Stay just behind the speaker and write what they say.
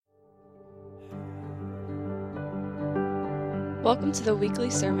Welcome to the weekly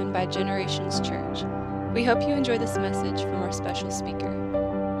sermon by Generations Church. We hope you enjoy this message from our special speaker.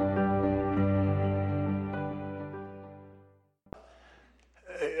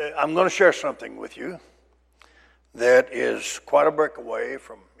 I'm going to share something with you that is quite a breakaway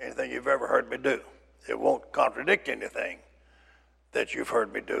from anything you've ever heard me do. It won't contradict anything that you've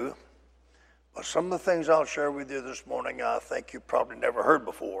heard me do, but some of the things I'll share with you this morning I think you've probably never heard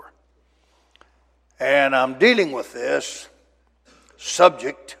before. And I'm dealing with this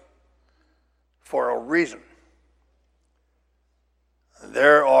subject for a reason.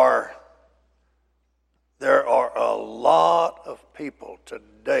 There are a lot of people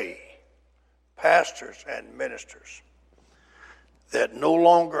today, pastors and ministers, that no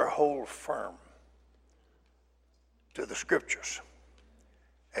longer hold firm to the scriptures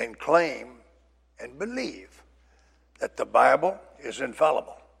and claim and believe that the Bible is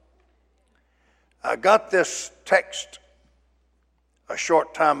infallible. I got this text a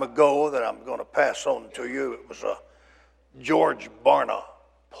short time ago that I'm going to pass on to you. It was a George Barna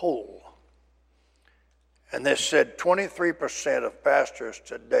poll. And this said 23% of pastors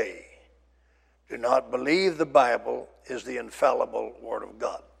today do not believe the Bible is the infallible Word of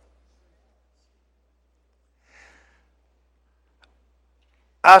God.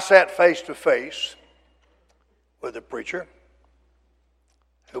 I sat face to face with a preacher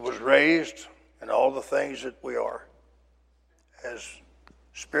who was raised in all the things that we are as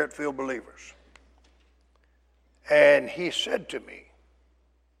Spirit-filled believers. And he said to me,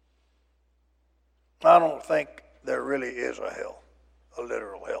 I don't think there really is a hell, a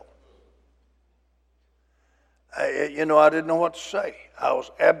literal hell. I didn't know what to say. I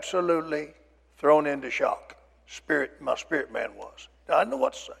was absolutely thrown into shock. My spirit man was. I didn't know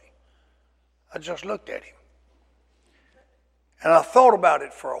what to say. I just looked at him. And I thought about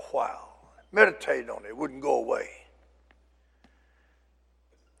it for a while, meditated on it. It wouldn't go away.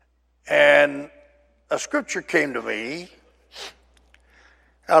 And a scripture came to me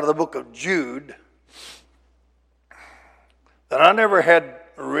out of the book of Jude that I never had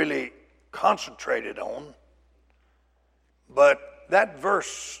really concentrated on. But that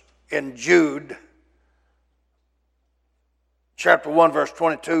verse in Jude, chapter 1, verse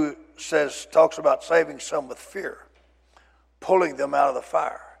 22, talks about saving some with fear, pulling them out of the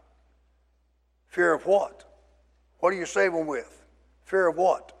fire. Fear of what? What do you save them with? Fear of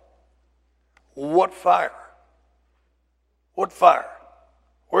what? What fire? What fire?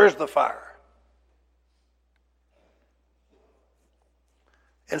 Where's the fire?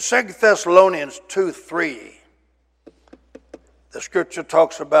 In 2 Thessalonians 2:3, the scripture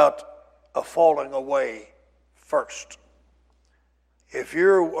talks about a falling away first. If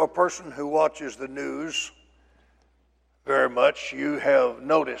you're a person who watches the news very much, you have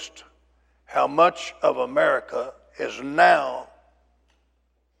noticed how much of America is now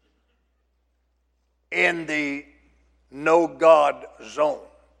in the no God zone.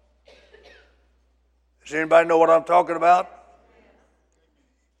 Does anybody know what I'm talking about?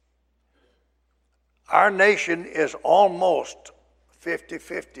 Our nation is almost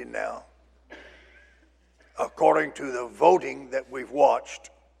 50-50 now, according to the voting that we've watched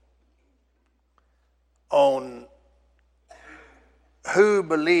on who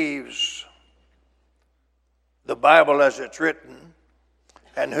believes the Bible as it's written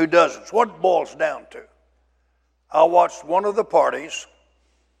and who doesn't. It's what it boils down to. I watched one of the parties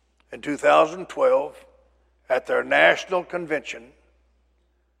in 2012 at their national convention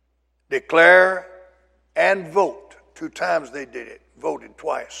declare and vote. 2 times they did it, voted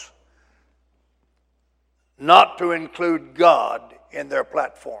twice, not to include God in their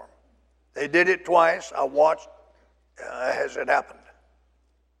platform. They did it twice. I watched as it happened.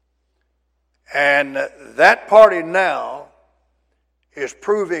 And that party now is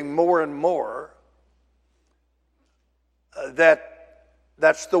proving more and more that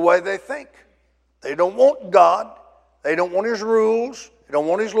that's the way they think. They don't want God. They don't want His rules. They don't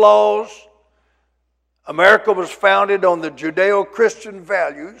want His laws. America was founded on the Judeo-Christian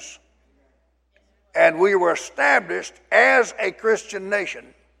values, and we were established as a Christian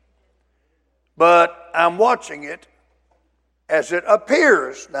nation. But I'm watching it as it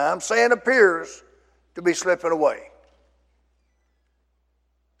appears, now I'm saying appears, to be slipping away.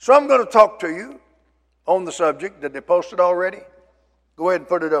 So I'm going to talk to you on the subject. Did they post it already? Go ahead and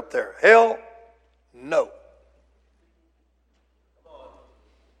put it up there. Hell, no.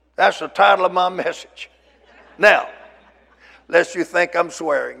 That's the title of my message. Now, lest you think I'm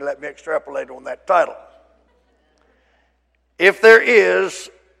swearing, let me extrapolate on that title. If there is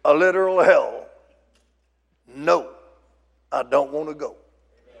a literal hell, no, I don't want to go.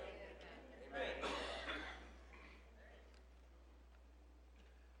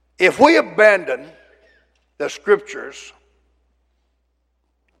 If we abandon the Scriptures,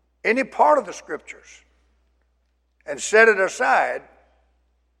 any part of the Scriptures, and set it aside,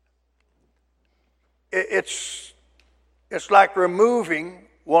 it's like removing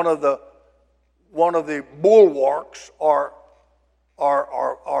one of the bulwarks or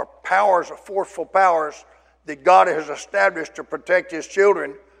powers, or forceful powers that God has established to protect His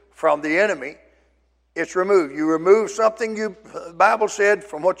children from the enemy. It's removed. You remove something the Bible said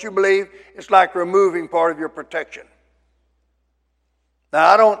from what you believe, it's like removing part of your protection. Now,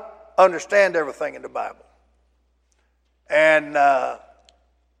 I don't understand everything in the Bible. And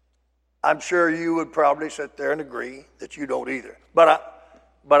I'm sure you would probably sit there and agree that you don't either. But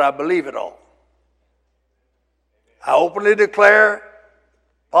I believe it all. I openly declare,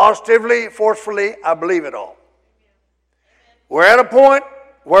 positively, forcefully, I believe it all. We're at a point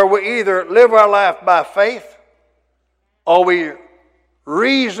where we either live our life by faith or we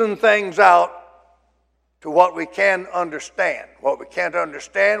reason things out to what we can understand. What we can't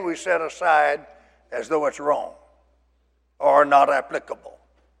understand, we set aside as though it's wrong or not applicable.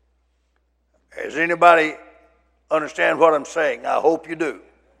 Does anybody understand what I'm saying? I hope you do.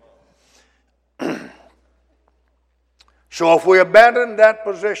 So if we abandon that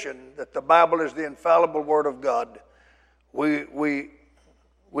position that the Bible is the infallible Word of God, we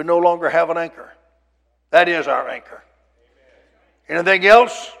no longer have an anchor. That is our anchor. Anything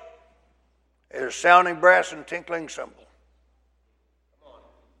else is sounding brass and tinkling cymbal.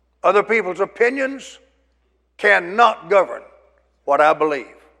 Other people's opinions cannot govern what I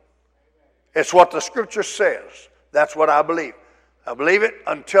believe. It's what the Scripture says. That's what I believe. I believe it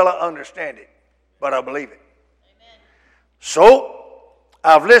until I understand it, but I believe it. Amen. So,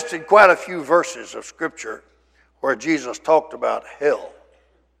 I've listed quite a few verses of Scripture where Jesus talked about hell.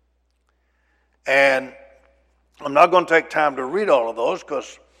 And I'm not going to take time to read all of those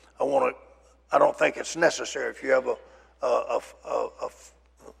because I don't think it's necessary. If you have a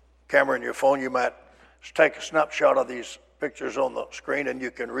camera in your phone, you might just take a snapshot of these pictures on the screen and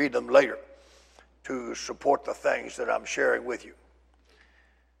you can read them later to support the things that I'm sharing with you.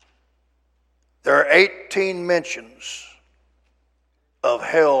 There are 18 mentions of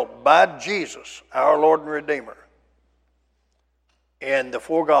hell by Jesus, our Lord and Redeemer, in the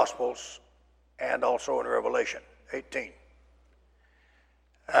four Gospels and also in Revelation. 18.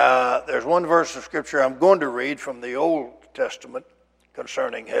 There's one verse of Scripture I'm going to read from the Old Testament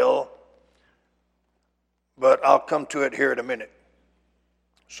concerning hell, but I'll come to it here in a minute.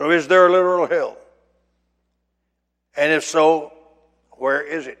 So is there a literal hell? And if so, where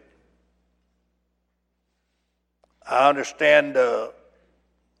is it? I understand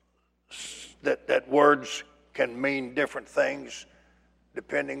that words can mean different things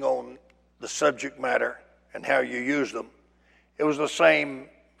depending on the subject matter and how you use them. It was the same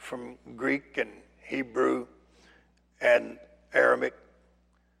from Greek and Hebrew and Aramaic.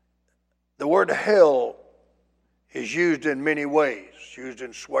 The word hell is used in many ways. It's used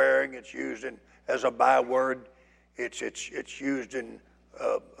in swearing. It's used as a byword. It's used in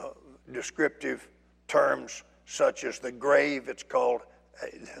descriptive terms such as the grave. It's called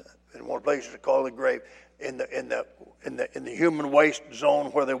in one place it's called the grave. In the human waste zone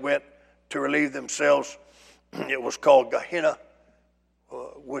where they went to relieve themselves, it was called Gehenna,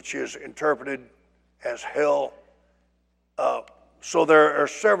 which is interpreted as hell. So there are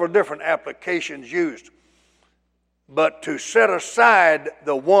several different applications used. But to set aside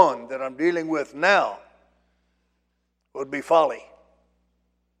the one that I'm dealing with now would be folly.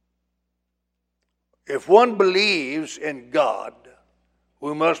 If one believes in God,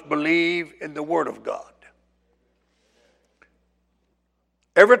 we must believe in the Word of God.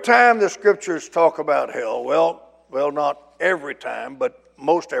 Every time the Scriptures talk about hell, well, not every time, but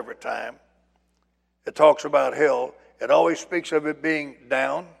most every time it talks about hell, it always speaks of it being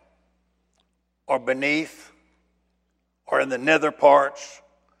down or beneath or in the nether parts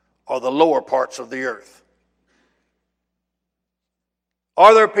or the lower parts of the earth.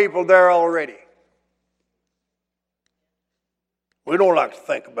 Are there people there already? We don't like to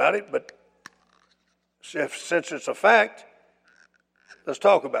think about it, but since it's a fact, let's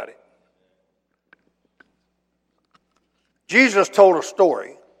talk about it. Jesus told a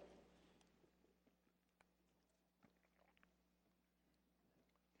story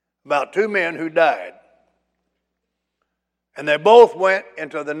about two men who died, and they both went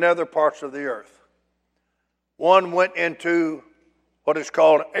into the nether parts of the earth. One went into what is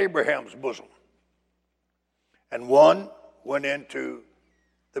called Abraham's bosom, and one went into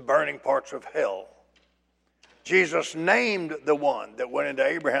the burning parts of hell. Jesus named the one that went into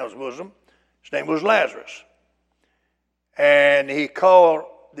Abraham's bosom. His name was Lazarus. And he called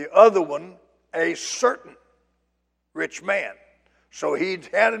the other one a certain rich man. So he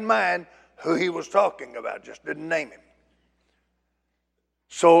had in mind who he was talking about, just didn't name him.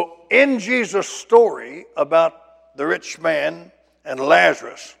 So in Jesus' story about the rich man and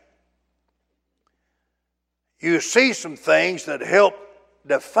Lazarus, you see some things that help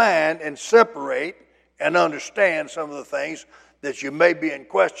define and separate and understand some of the things that you may be in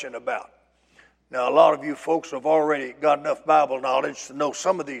question about. Now, a lot of you folks have already got enough Bible knowledge to know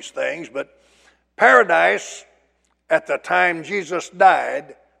some of these things, but paradise at the time Jesus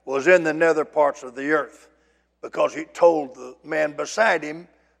died was in the nether parts of the earth, because he told the man beside him,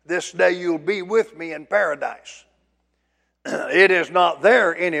 "This day you'll be with me in paradise." It is not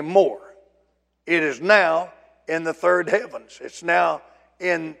there anymore. It is now in the third heavens. It's now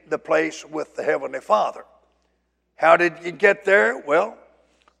in the place with the Heavenly Father. How did you get there? Well,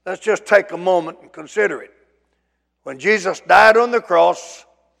 let's just take a moment and consider it. When Jesus died on the cross,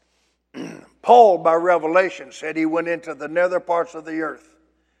 Paul, by revelation, said he went into the nether parts of the earth.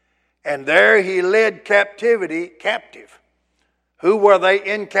 And there he led captivity captive. Who were they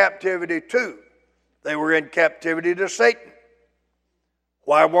in captivity to? They were in captivity to Satan.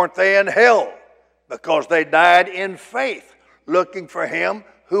 Why weren't they in hell? Because they died in faith, looking for him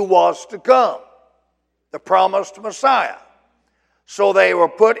who was to come, the promised Messiah. So they were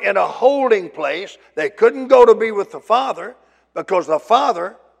put in a holding place. They couldn't go to be with the Father, because the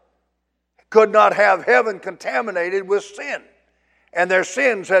Father could not have heaven contaminated with sin. And their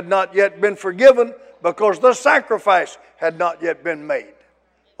sins had not yet been forgiven, because the sacrifice had not yet been made.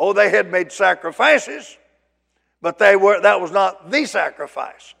 Oh, they had made sacrifices, but that was not the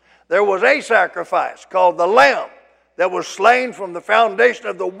sacrifice. There was a sacrifice called the Lamb that was slain from the foundation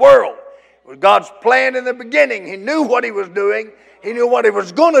of the world. It was God's plan in the beginning. He knew what he was doing. He knew what he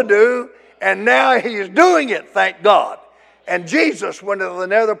was going to do, and now he is doing it, thank God. And Jesus went into the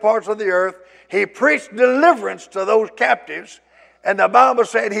nether parts of the earth. He preached deliverance to those captives, and the Bible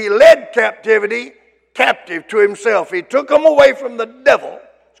said he led captivity captive to himself. He took them away from the devil's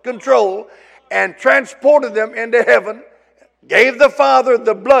control and transported them into heaven, gave the Father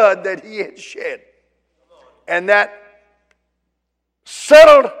the blood that he had shed. And that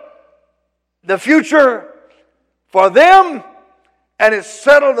settled the future for them, and it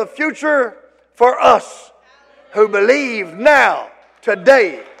settled the future for us who believe now,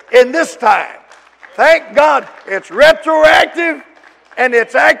 today, in this time. Thank God it's retroactive and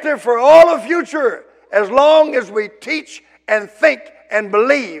it's active for all the future, as long as we teach and think and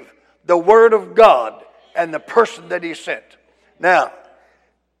believe the Word of God and the person that he sent. Now,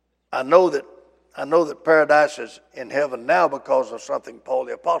 I know that paradise is in heaven now because of something Paul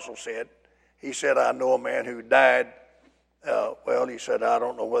the Apostle said. He said, "I know a man who died." He said, "I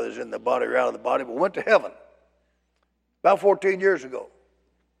don't know whether he's in the body or out of the body, but went to heaven about 14 years ago."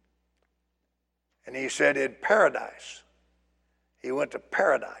 And he said, in paradise. He went to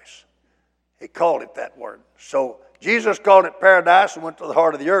paradise. He called it that word. So Jesus called it paradise and went to the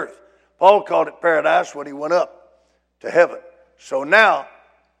heart of the earth. Paul called it paradise when he went up to heaven. So now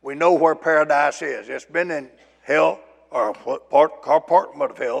we know where paradise is. It's been in hell, or a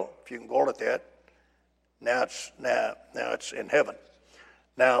compartment of hell, if you can call it that. Now it's in heaven.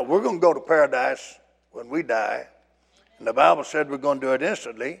 Now we're going to go to paradise when we die, and the Bible said we're going to do it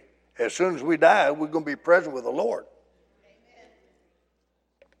instantly. As soon as we die, we're going to be present with the Lord.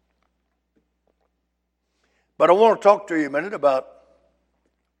 But I want to talk to you a minute about,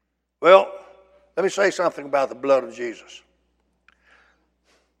 let me say something about the blood of Jesus.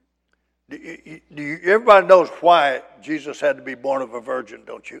 Everybody knows why Jesus had to be born of a virgin,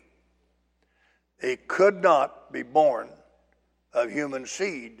 don't you? He could not be born of human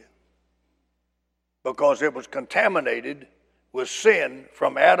seed because it was contaminated with sin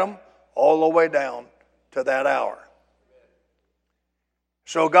from Adam all the way down to that hour.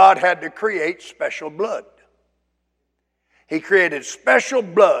 So God had to create special blood. He created special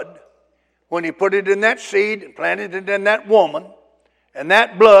blood when he put it in that seed and planted it in that woman, and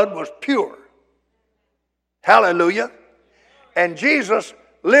that blood was pure. Hallelujah. And Jesus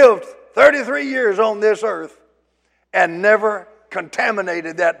lived 33 years on this earth and never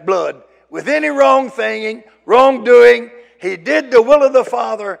contaminated that blood with any wrongdoing. He did the will of the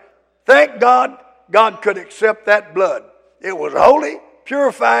Father. Thank God, God could accept that blood. It was holy,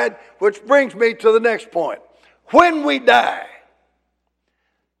 purified, which brings me to the next point. When we die,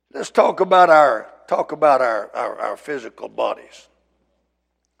 let's talk about our physical bodies.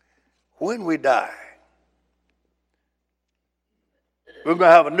 When we die, we're going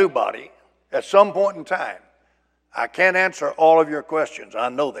to have a new body at some point in time. I can't answer all of your questions. I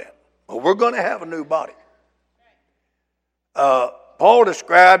know that. But we're going to have a new body. Paul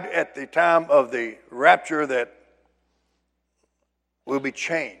described at the time of the rapture that we'll be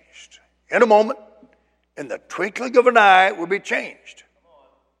changed. In a moment, in the twinkling of an eye, we'll be changed.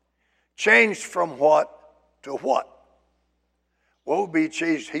 Changed from what to what? What will be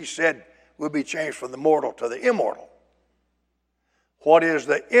changed? He said we'll be changed from the mortal to the immortal. What is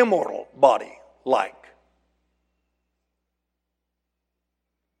the immortal body like?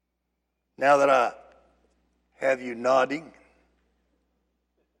 Now that I have you nodding,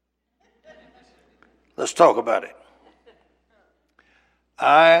 let's talk about it.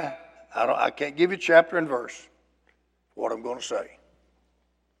 I can't give you chapter and verse for what I'm going to say.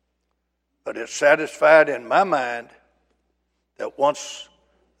 But it's satisfied in my mind that once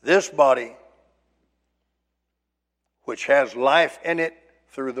this body, which has life in it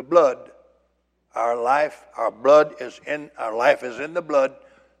through the blood, our life is in the blood.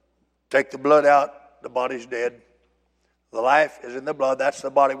 Take the blood out, the body's dead. The life is in the blood. That's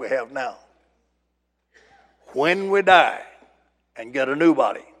the body we have now. When we die and get a new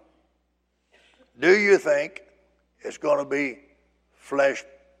body, do you think it's going to be flesh,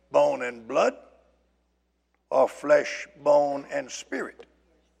 bone, and blood, or flesh, bone, and spirit?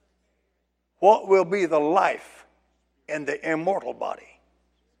 What will be the life in the immortal body?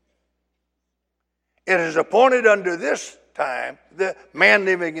 It is appointed unto this time, the man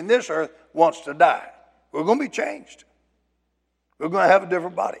living in this earth wants to die. We're going to be changed. We're going to have a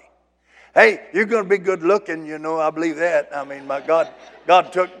different body. Hey, you're going to be good looking, you know, I believe that. I mean, my God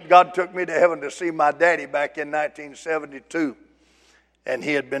took me to heaven to see my daddy back in 1972. And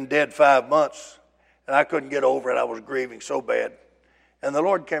he had been dead 5 months. And I couldn't get over it. I was grieving so bad. And the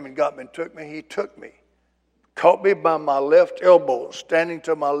Lord came and got me and took me. He took me. Caught me by my left elbow, standing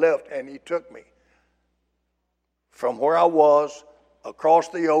to my left, and he took me. From where I was, across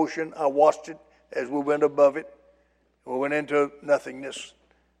the ocean, I watched it as we went above it. We went into nothingness.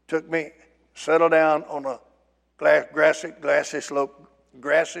 Took me, settled down on a grassy slope,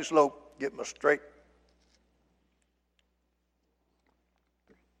 get me straight.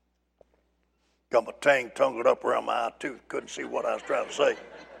 Got my tongue tangled up around my eye too. Couldn't see what I was trying to say.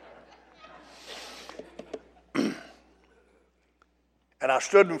 And I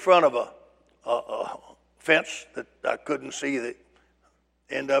stood in front of a fence that I couldn't see the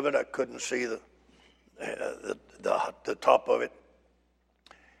end of it. I couldn't see the top of it.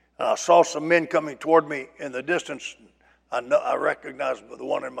 And I saw some men coming toward me in the distance. I recognized the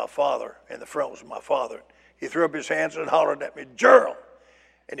one in the front was my father. He threw up his hands and hollered at me, "Gerald!"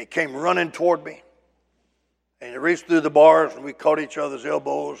 And he came running toward me. And he reached through the bars, and we caught each other's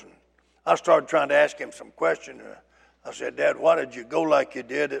elbows. And I started trying to ask him some questions. I said, "Dad, why did you go like you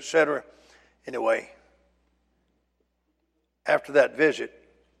did," etc. Anyway, after that visit,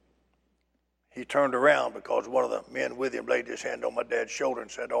 he turned around because one of the men with him laid his hand on my dad's shoulder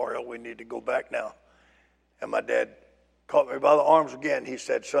and said, "Ariel, we need to go back now." And my dad caught me by the arms again. He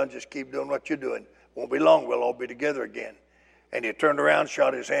said, "Son, just keep doing what you're doing. Won't be long, we'll all be together again." And he turned around,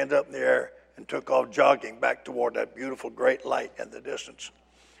 shot his hands up in the air, and took off jogging back toward that beautiful great light in the distance.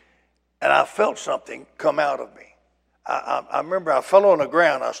 And I felt something come out of me. I remember I fell on the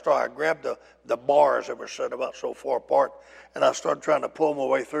ground. I grabbed the bars that were set about so far apart, and I started trying to pull my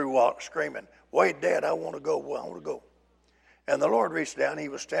way through while screaming, "Wait, Dad, I want to go. I want to go." And the Lord reached down. He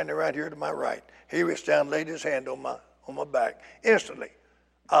was standing right here to my right. He reached down, laid his hand on my back. Instantly,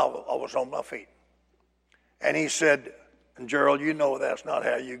 I was on my feet. And he said, "Gerald, you know that's not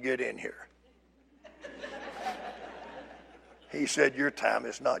how you get in here." He said, "Your time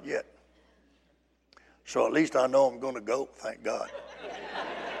is not yet." So at least I know I'm going to go, thank God.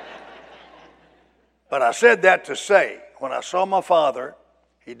 But I said that to say, when I saw my father,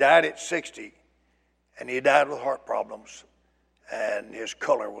 he died at 60, and he died with heart problems, and his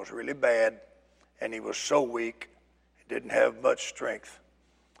color was really bad, and he was so weak, he didn't have much strength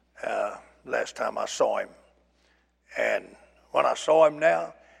last time I saw him. And when I saw him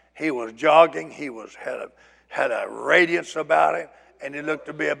now, he was jogging, had a radiance about him, and he looked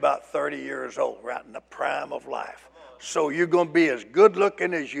to be about 30 years old, right in the prime of life. So you're going to be as good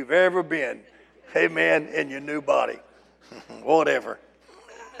looking as you've ever been, amen, in your new body. Whatever.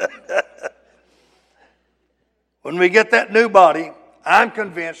 When we get that new body, I'm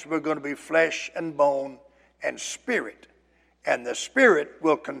convinced we're going to be flesh and bone and spirit. And the spirit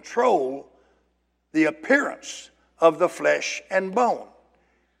will control the appearance of the flesh and bone.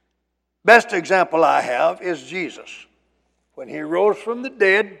 Best example I have is Jesus. When he rose from the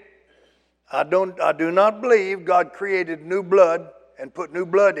dead, I do not believe God created new blood and put new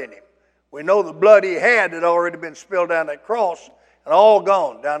blood in him. We know the blood he had already been spilled down that cross and all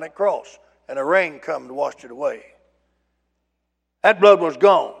gone down that cross. And the rain come and washed it away. That blood was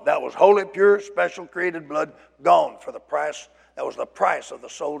gone. That was holy, pure, special, created blood, gone for the price. That was the price of the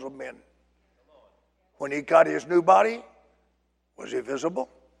souls of men. When he got his new body, was he visible?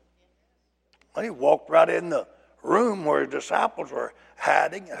 When he walked right in the room where his disciples were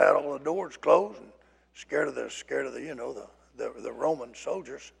hiding, had all the doors closed, and scared of the Roman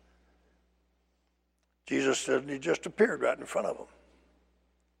soldiers. Jesus said, and he just appeared right in front of them.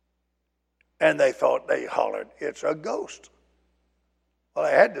 And they hollered, "It's a ghost." Well,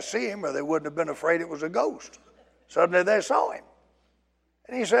 they had to see him or they wouldn't have been afraid it was a ghost. Suddenly they saw him.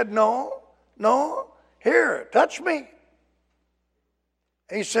 And he said, no, here, touch me.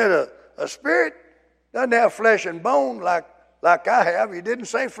 He said, a spirit doesn't have flesh and bone like I have. He didn't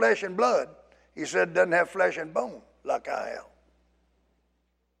say flesh and blood. He said doesn't have flesh and bone like I have.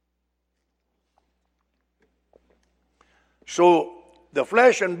 So the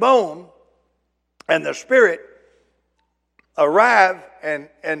flesh and bone and the spirit arrive and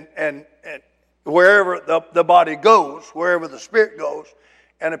wherever the body goes, wherever the spirit goes,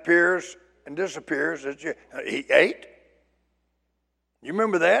 and appears and disappears. He ate. You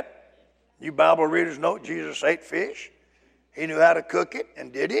remember that? You Bible readers know Jesus ate fish. He knew how to cook it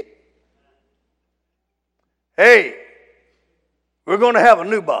and did it. Hey, we're going to have a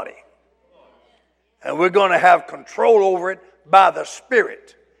new body. And we're going to have control over it by the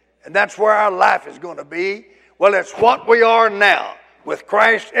Spirit. And that's where our life is going to be. Well, it's what we are now. With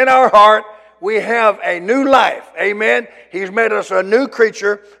Christ in our heart, we have a new life. Amen. He's made us a new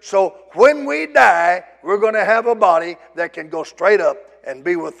creature. So when we die, we're going to have a body that can go straight up and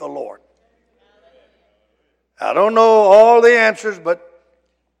be with the Lord. I don't know all the answers, but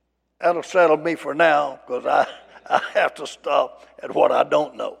that'll settle me for now because I have to stop at what I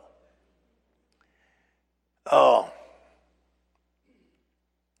don't know.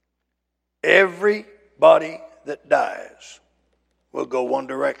 Everybody that dies will go one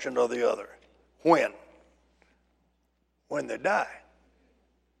direction or the other. When? When they die.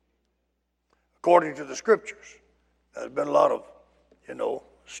 According to the Scriptures. There's been a lot of,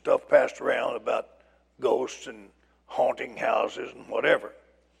 stuff passed around about ghosts and haunting houses and whatever.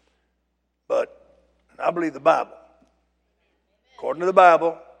 But I believe the Bible. According to the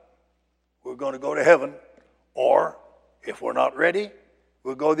Bible, we're going to go to heaven, or if we're not ready,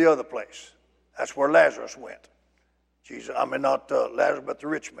 we'll go the other place. That's where Lazarus went. Not Lazarus, but the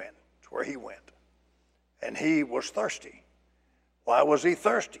rich man. That's where he went. And he was thirsty. Why was he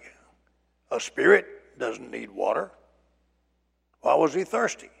thirsty? A spirit doesn't need water. Why was he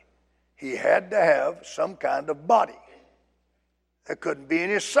thirsty? He had to have some kind of body. There couldn't be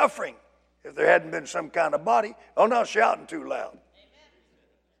any suffering if there hadn't been some kind of body. Oh, not shouting too loud.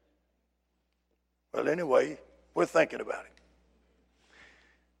 Well, anyway, we're thinking about it.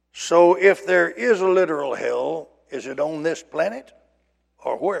 So if there is a literal hell, is it on this planet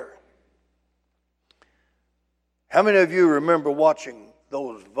or where? How many of you remember watching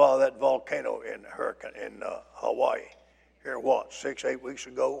that volcano in Hawaii? Here, 6-8 weeks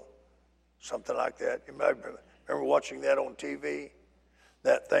ago? Something like that. You might remember watching that on TV?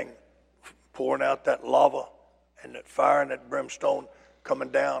 That thing pouring out that lava and that fire and that brimstone coming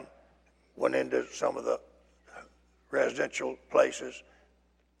down, went into some of the residential places,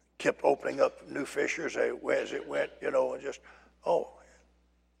 kept opening up new fissures as it went, and just, call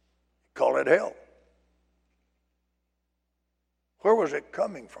it hell. Where was it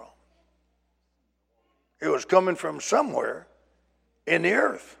coming from? It was coming from somewhere in the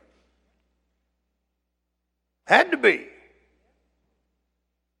earth. Had to be.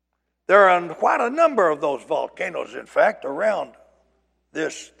 There are quite a number of those volcanoes, in fact, around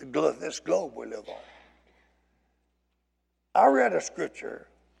this globe we live on. I read a scripture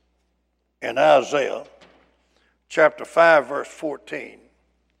in Isaiah chapter 5, verse 14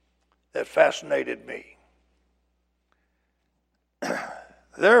 that fascinated me.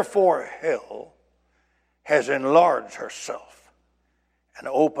 Therefore hell has enlarged herself and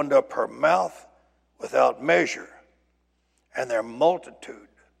opened up her mouth without measure, and their multitude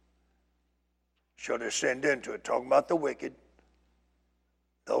shall descend into it. Talking about the wicked,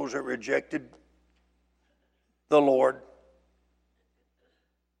 those that rejected the Lord.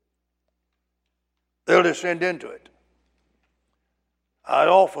 They'll descend into it. I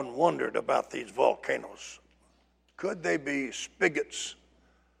often wondered about these volcanoes. Could they be spigots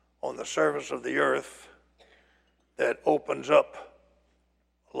on the surface of the earth that opens up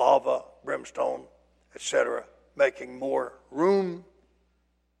lava, brimstone, etc., making more room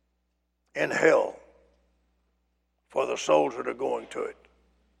in hell for the souls that are going to it?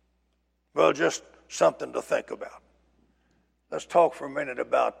 Well, just something to think about. Let's talk for a minute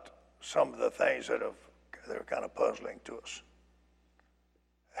about some of the things that are kind of puzzling to us.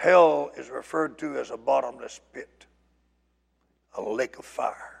 hell is referred to as a bottomless pit, a lake of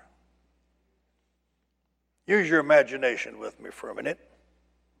fire. Use your imagination with me for a minute.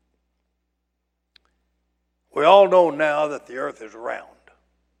 We all know now that the earth is round.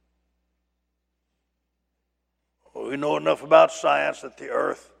 We know enough about science that the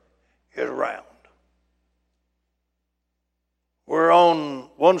earth is round. We're on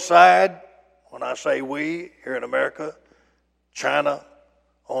one side, when I say we, here in America, China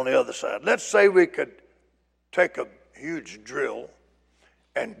on the other side. Let's say we could take a huge drill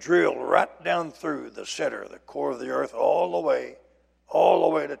and drill right down through the center, the core of the earth, all the way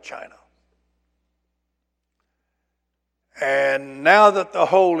to China. And now that the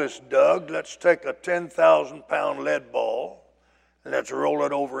hole is dug, let's take a 10,000-pound lead ball and let's roll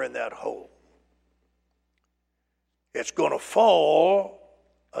it over in that hole. It's going to fall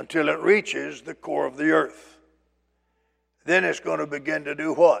until it reaches the core of the earth. Then it's going to begin to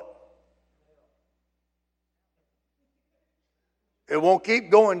do what? It won't keep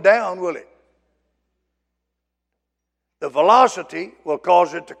going down, will it? The velocity will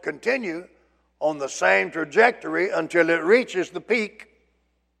cause it to continue on the same trajectory until it reaches the peak,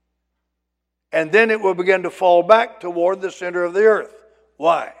 and then it will begin to fall back toward the center of the earth.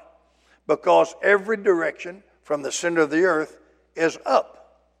 Why? Because every direction from the center of the earth is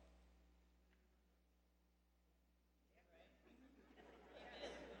up.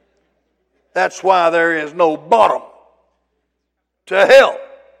 That's why there is no bottom to hell.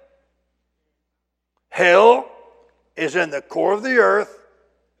 Hell is in the core of the earth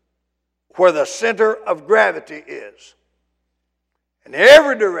where the center of gravity is. In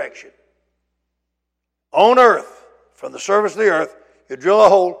every direction on earth, from the surface of the earth, you drill a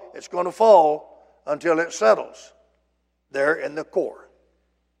hole, it's going to fall until it settles there in the core.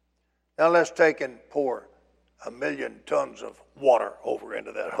 Now let's take and pour 1 million tons of water over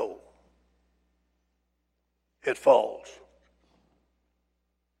into that hole. It falls.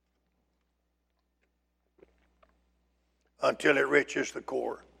 Until it reaches the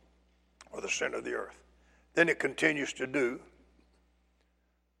core or the center of the earth. Then it continues to do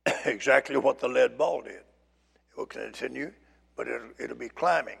exactly what the lead ball did. It will continue, but it'll be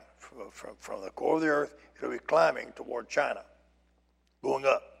climbing from the core of the earth. It'll be climbing toward China, going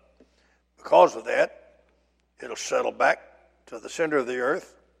up. Because of that, it'll settle back to the center of the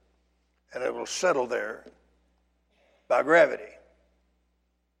earth, and it will settle there by gravity.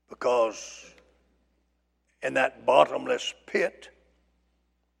 Because in that bottomless pit,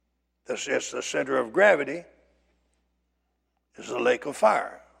 it's the center of gravity, is the lake of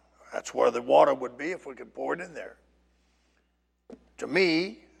fire. That's where the water would be if we could pour it in there. To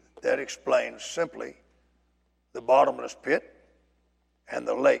me, that explains simply the bottomless pit and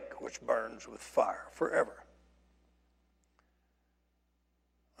the lake which burns with fire forever.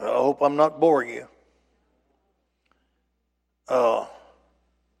 I hope I'm not boring you. I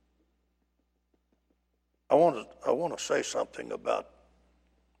want to say something about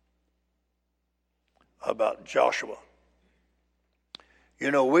Joshua.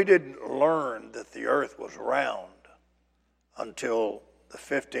 You know, we didn't learn that the earth was round until in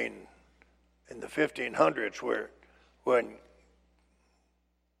the 1500s, when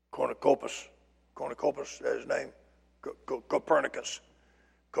Copernicus, is his name,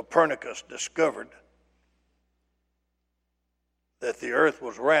 Copernicus discovered that the earth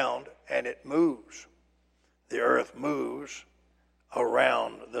was round and it moves. The earth moves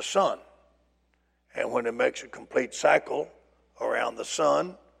around the sun. And when it makes a complete cycle around the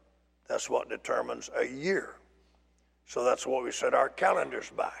sun, that's what determines a year. So that's what we set our calendars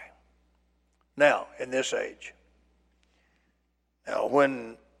by. Now, in this age. Now,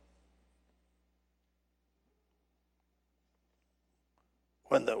 when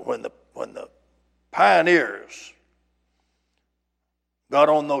the pioneers got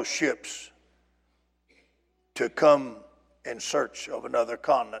on those ships to come in search of another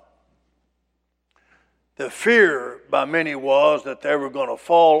continent, the fear by many was that they were going to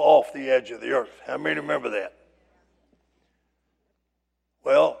fall off the edge of the earth. How many remember that?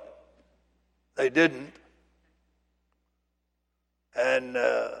 Well, they didn't. And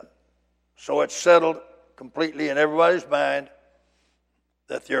so it's settled completely in everybody's mind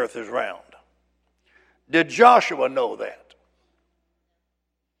that the earth is round. Did Joshua know that?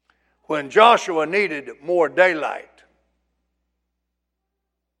 When Joshua needed more daylight,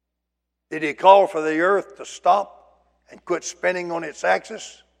 did he call for the earth to stop and quit spinning on its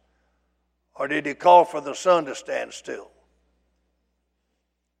axis? Or did he call for the sun to stand still?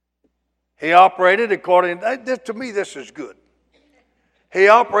 He operated according, to me this is good. He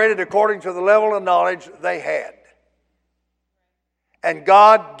operated according to the level of knowledge they had. And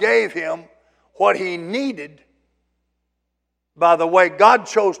God gave him what he needed by the way God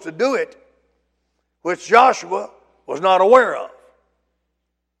chose to do it, which Joshua was not aware of.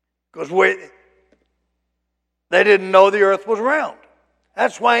 Because they didn't know the earth was round.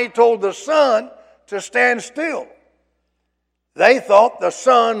 That's why he told the sun to stand still. They thought the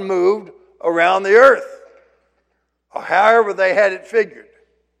sun moved around the earth, or however they had it figured.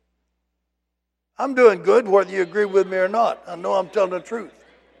 I'm doing good whether you agree with me or not. I know I'm telling the truth.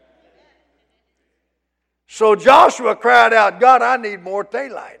 So Joshua cried out, God, I need more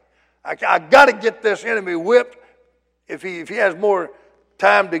daylight. I got to get this enemy whipped. If he has more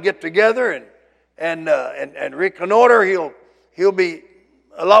time to get together and reconnoiter, he'll be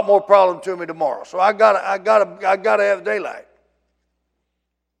a lot more problem to me tomorrow. So I gotta have daylight.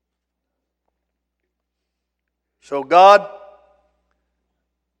 So God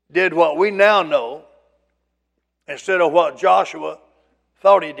did what we now know instead of what Joshua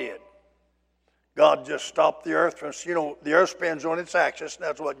thought he did. God just stopped the earth from, the earth spins on its axis, and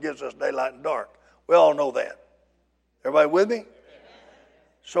that's what gives us daylight and dark. We all know that. Everybody with me?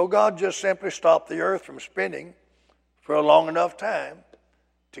 So God just simply stopped the earth from spinning for a long enough time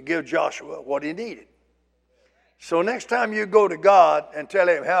to give Joshua what he needed. So next time you go to God and tell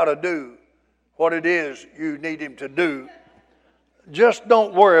him how to do what it is you need him to do, just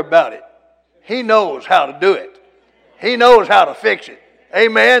don't worry about it. He knows how to do it. He knows how to fix it.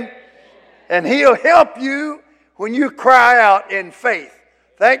 Amen? And he'll help you when you cry out in faith.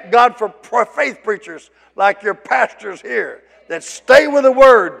 Thank God for faith preachers like your pastors here that stay with the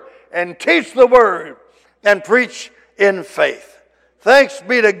Word and teach the Word and preach in faith. Thanks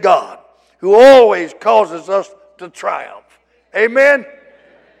be to God who always causes us to triumph. Amen?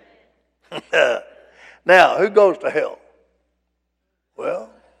 Now, who goes to hell? Well,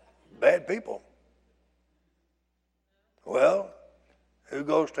 bad people. Well, who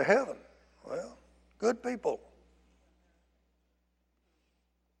goes to heaven? Well, good people.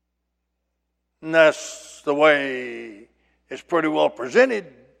 And that's the way it's pretty well presented,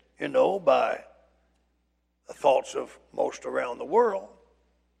 by the thoughts of most around the world.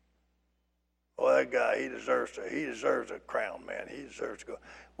 Well, that guy, he deserves a crown, man. He deserves to go.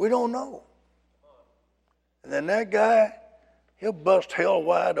 We don't know. And then that guy, he'll bust hell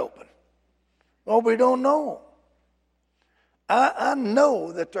wide open. Well, we don't know. I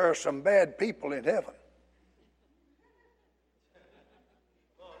know that there are some bad people in heaven.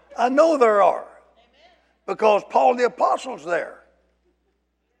 I know there are. Because Paul the Apostle's there.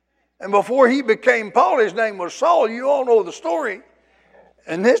 And before he became Paul, his name was Saul. You all know the story.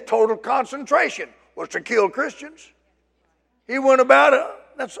 And his total concentration was to kill Christians. He went about it.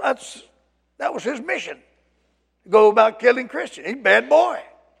 That was his mission. To go about killing Christians. He's a bad boy.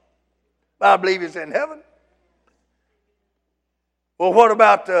 But I believe he's in heaven. Well, what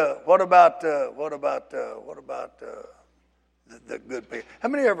about the good people? How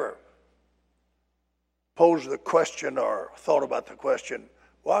many ever posed the question or thought about the question,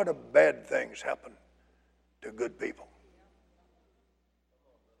 why do bad things happen to good people?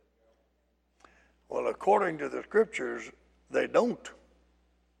 Well, according to the scriptures, they don't.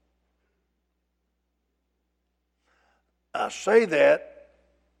 I say that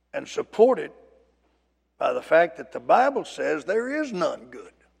and support it by the fact that the Bible says there is none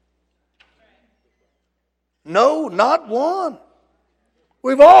good. No, not one.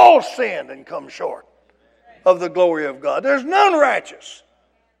 We've all sinned and come short of the glory of God. There's none righteous.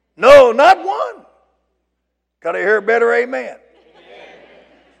 No, not one. Got to hear a better amen.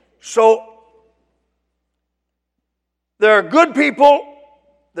 So, there are good people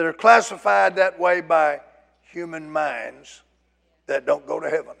that are classified that way by human minds that don't go to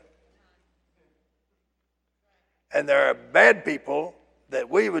heaven. And there are bad people that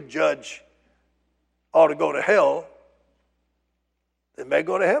we would judge ought to go to hell that may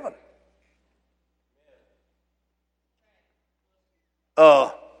go to heaven.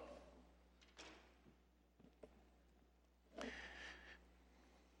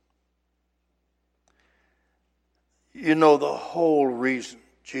 The whole reason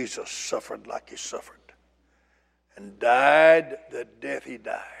Jesus suffered like he suffered and died the death he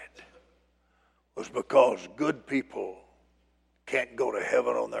died was because good people can't go to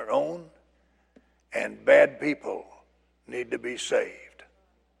heaven on their own and bad people need to be saved.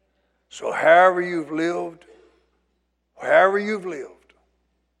 So however you've lived, whether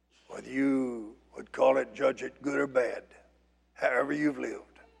you would call it, judge it good or bad, however you've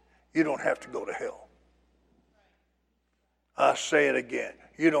lived, you don't have to go to hell. I say it again,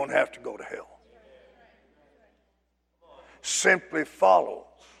 you don't have to go to hell. Simply follow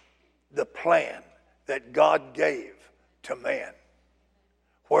the plan that God gave to man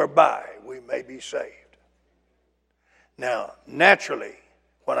whereby we may be saved. Now, naturally,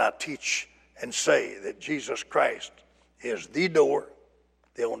 when I teach and say that Jesus Christ is the door,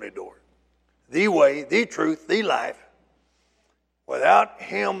 the only door, the way, the truth, the life, without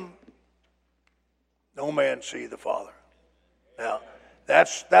him, no man see the Father. Now,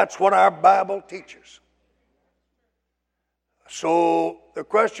 that's what our Bible teaches. So the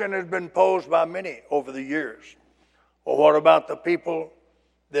question has been posed by many over the years. Well, what about the people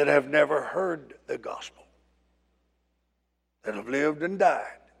that have never heard the gospel? That have lived and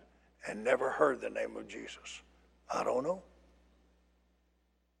died and never heard the name of Jesus? I don't know.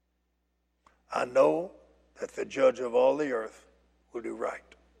 I know that the judge of all the earth will do right.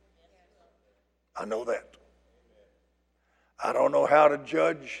 I know that. I don't know how to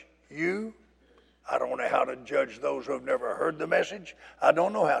judge you. I don't know how to judge those who have never heard the message. I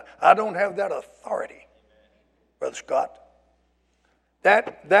don't know how. I don't have that authority, Brother Scott.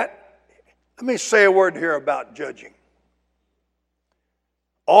 Let me say a word here about judging.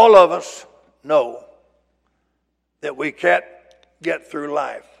 All of us know that we can't get through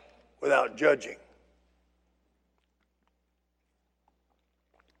life without judging.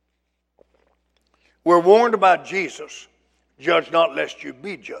 We're warned about Jesus, judge not lest you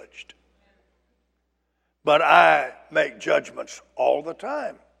be judged. But I make judgments all the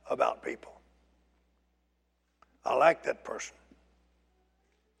time about people. I like that person.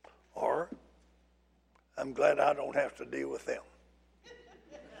 Or I'm glad I don't have to deal with them.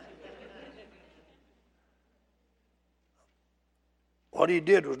 What he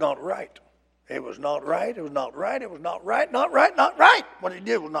did was not right. It was not right. It was not right. It was not right. Not right. Not right. What he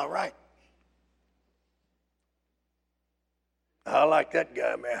did was not right. I like that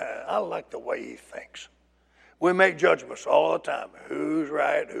guy, man. I like the way he thinks. We make judgments all the time. Who's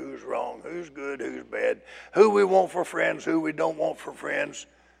right, who's wrong, who's good, who's bad, who we want for friends, who we don't want for friends.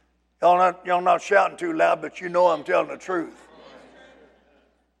 Y'all not shouting too loud, but you know I'm telling the truth.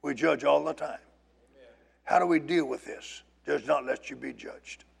 We judge all the time. How do we deal with this? Judge not lest you be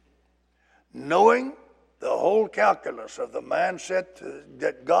judged. Knowing the whole calculus of the mindset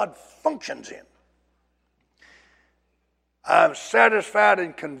that God functions in, I'm satisfied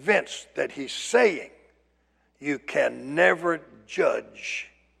and convinced that he's saying you can never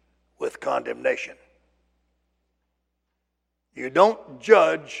judge with condemnation. You don't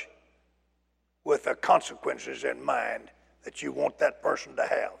judge with the consequences in mind that you want that person to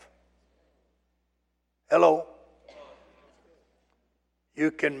have. Hello? You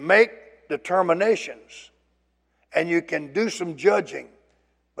can make determinations and you can do some judging,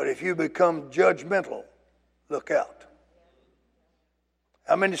 but if you become judgmental, look out.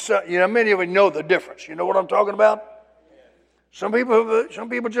 Many of you know the difference. You know what I'm talking about? Some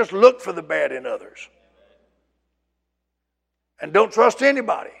people just look for the bad in others and don't trust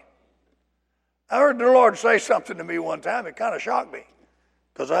anybody. I heard the Lord say something to me one time. It kind of shocked me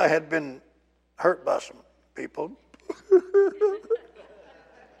because I had been hurt by some people.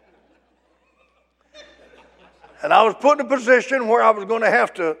 And I was put in a position where I was going to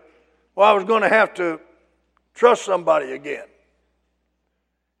have to trust somebody again.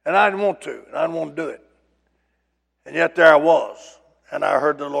 And I didn't want to, and I didn't want to do it. And yet there I was, and I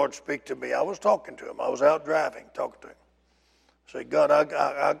heard the Lord speak to me. I was talking to him. I was out driving, talking to him. I said, God,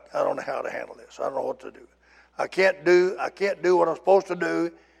 I don't know how to handle this. I don't know what to do. I can't do what I'm supposed to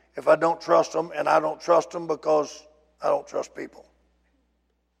do if I don't trust them, and I don't trust them because I don't trust people.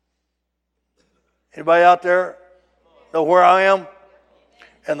 Anybody out there know where I am?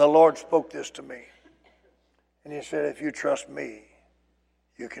 And the Lord spoke this to me. And he said, if you trust me,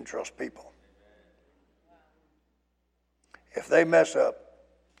 you can trust people. If they mess up,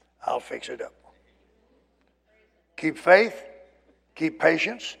 I'll fix it up. Keep faith, keep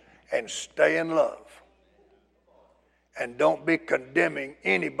patience, and stay in love. And don't be condemning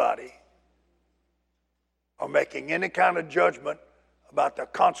anybody or making any kind of judgment about the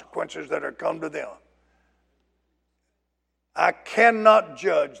consequences that are come to them. I cannot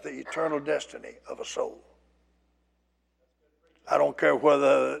judge the eternal destiny of a soul. I don't care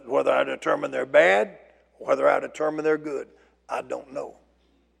whether I determine they're bad or whether I determine they're good. I don't know.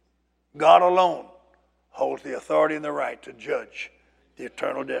 God alone holds the authority and the right to judge the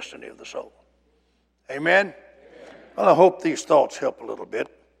eternal destiny of the soul. Amen? Amen. Well, I hope these thoughts help a little bit.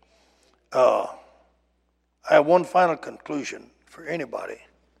 I have one final conclusion for anybody,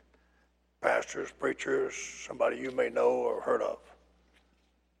 pastors, preachers, somebody you may know or heard of,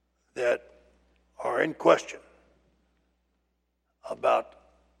 that are in question about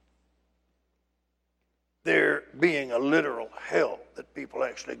there being a literal hell that people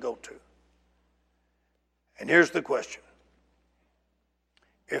actually go to. And here's the question.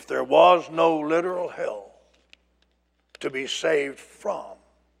 If there was no literal hell to be saved from,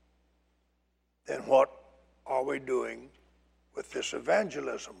 then what are we doing with this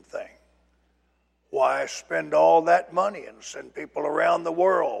evangelism thing? Why spend all that money and send people around the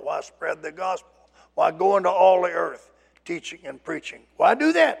world? Why spread the gospel? Why go into all the earth teaching and preaching? Why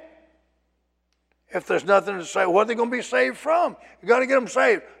do that? If there's nothing to say, what are they going to be saved from? You got to get them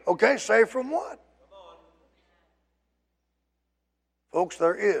saved. Okay, saved from what? Folks,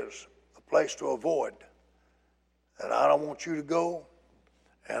 there is a place to avoid. And I don't want you to go,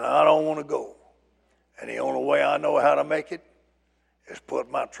 and I don't want to go. And the only way I know how to make it is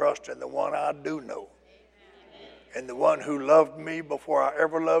put my trust in the one I do know. And the one who loved me before I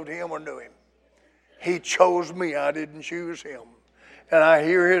ever loved him or knew him. He chose me. I didn't choose him. And I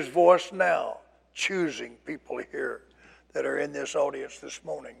hear his voice now, choosing people here that are in this audience this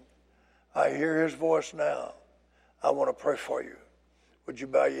morning. I hear his voice now. I want to pray for you. Would you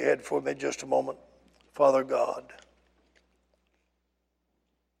bow your head for me just a moment? Father God,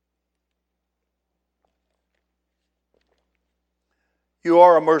 you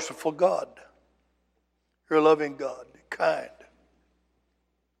are a merciful God. You're a loving God, kind,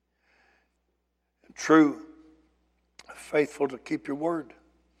 true, faithful to keep your word.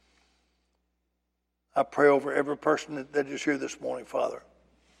 I pray over every person that is here this morning, Father.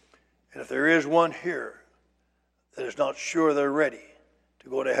 And if there is one here that is not sure they're ready to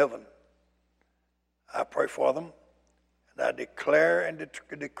go to heaven, I pray for them, and I declare and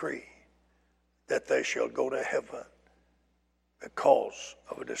decree that they shall go to heaven because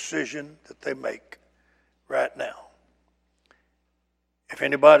of a decision that they make right now. If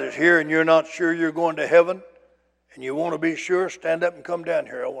anybody's here and you're not sure you're going to heaven and you want to be sure, stand up and come down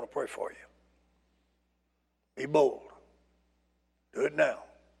here. I want to pray for you. Be bold. Do it now.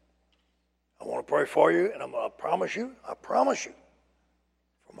 I want to pray for you, and I promise you,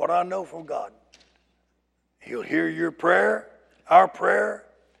 from what I know from God, he'll hear your prayer, our prayer,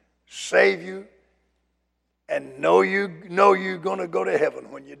 save you, and know you're going to go to heaven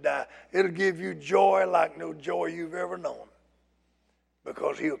when you die. It'll give you joy like no joy you've ever known,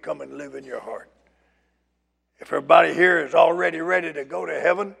 because he'll come and live in your heart. If everybody here is already ready to go to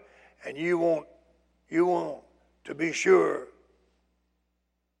heaven, and you want to be sure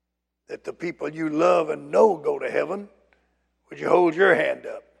that the people you love and know go to heaven, would you hold your hand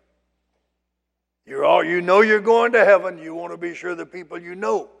up? You know you're going to heaven. You want to be sure the people you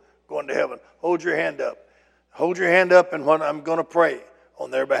know going to heaven. Hold your hand up. Hold your hand up, and when I'm going to pray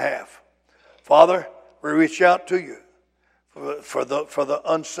on their behalf. Father, we reach out to you for the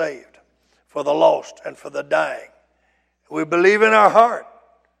unsaved, for the lost, and for the dying. We believe in our heart.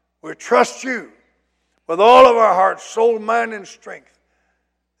 We trust you with all of our heart, soul, mind, and strength,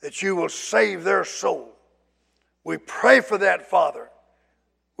 that you will save their soul. We pray for that, Father.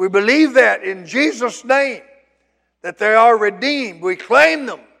 We believe that in Jesus' name, that they are redeemed. We claim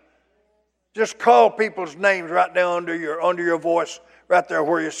them. Just call people's names right now under your voice, right there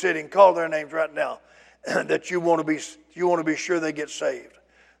where you're sitting. Call their names right now, that you want to be sure they get saved.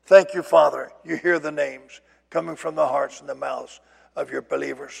 Thank you, Father. You hear the names coming from the hearts and the mouths of your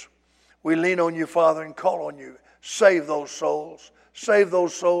believers. We lean on you, Father, and call on you. Save those souls. Save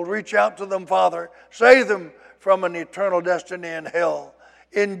those souls. Reach out to them, Father. Save them from an eternal destiny in hell.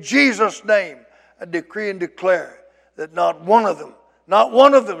 In Jesus' name, I decree and declare that not one of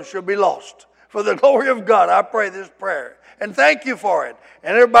them shall be lost. For the glory of God, I pray this prayer. And thank you for it.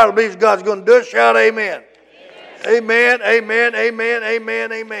 And everybody believes God's going to do it. Shout amen. Amen, amen, amen,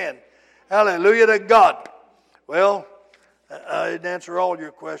 amen, amen. Hallelujah to God. Well, I didn't answer all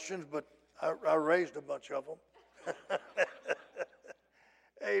your questions, but I raised a bunch of them.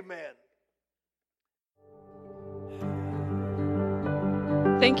 Amen.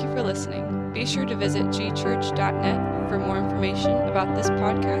 Thank you for listening. Be sure to visit gchurch.net for more information about this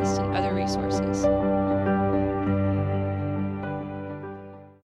podcast and other resources.